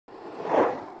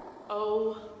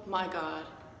Oh my God,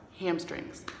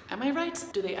 hamstrings. Am I right?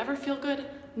 Do they ever feel good?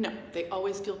 No, they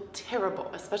always feel terrible,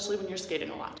 especially when you're skating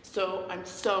a lot. So I'm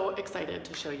so excited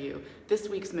to show you this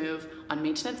week's move on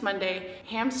Maintenance Monday,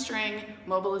 hamstring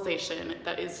mobilization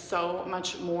that is so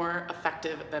much more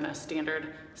effective than a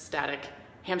standard static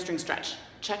hamstring stretch.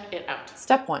 Check it out.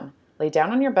 Step 1, lay down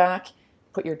on your back,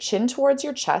 put your chin towards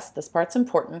your chest, this part's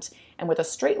important, and with a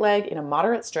straight leg in a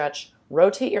moderate stretch,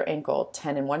 rotate your ankle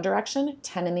 10 in one direction,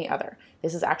 10 in the other.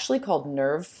 This is actually called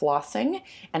nerve flossing,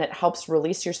 and it helps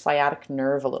release your sciatic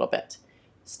nerve a little bit.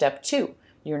 Step 2,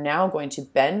 you're now going to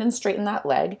bend and straighten that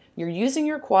leg. You're using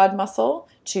your quad muscle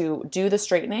to do the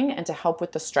straightening and to help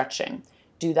with the stretching.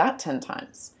 Do that 10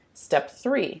 times. Step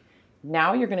 3,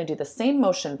 now you're going to do the same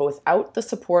motion but without the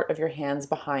support of your hands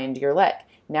behind your leg.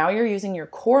 Now you're using your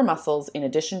core muscles in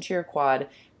addition to your quad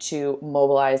to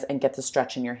mobilize and get the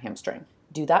stretch in your hamstring.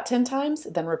 Do that 10 times,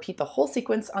 then repeat the whole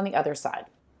sequence on the other side.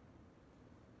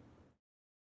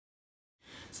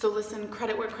 So listen,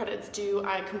 credit where credit's due.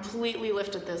 I completely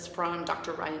lifted this from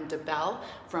Dr. Ryan DeBell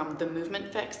from The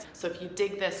Movement Fix. So if you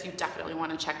dig this, you definitely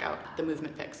want to check out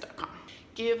themovementfix.com.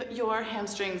 Give your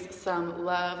hamstrings some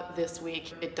love this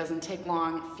week. It doesn't take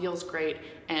long, feels great,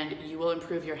 and you will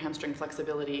improve your hamstring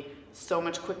flexibility so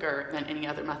much quicker than any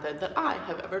other method that I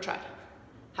have ever tried.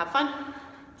 Have fun.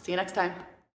 See you next time.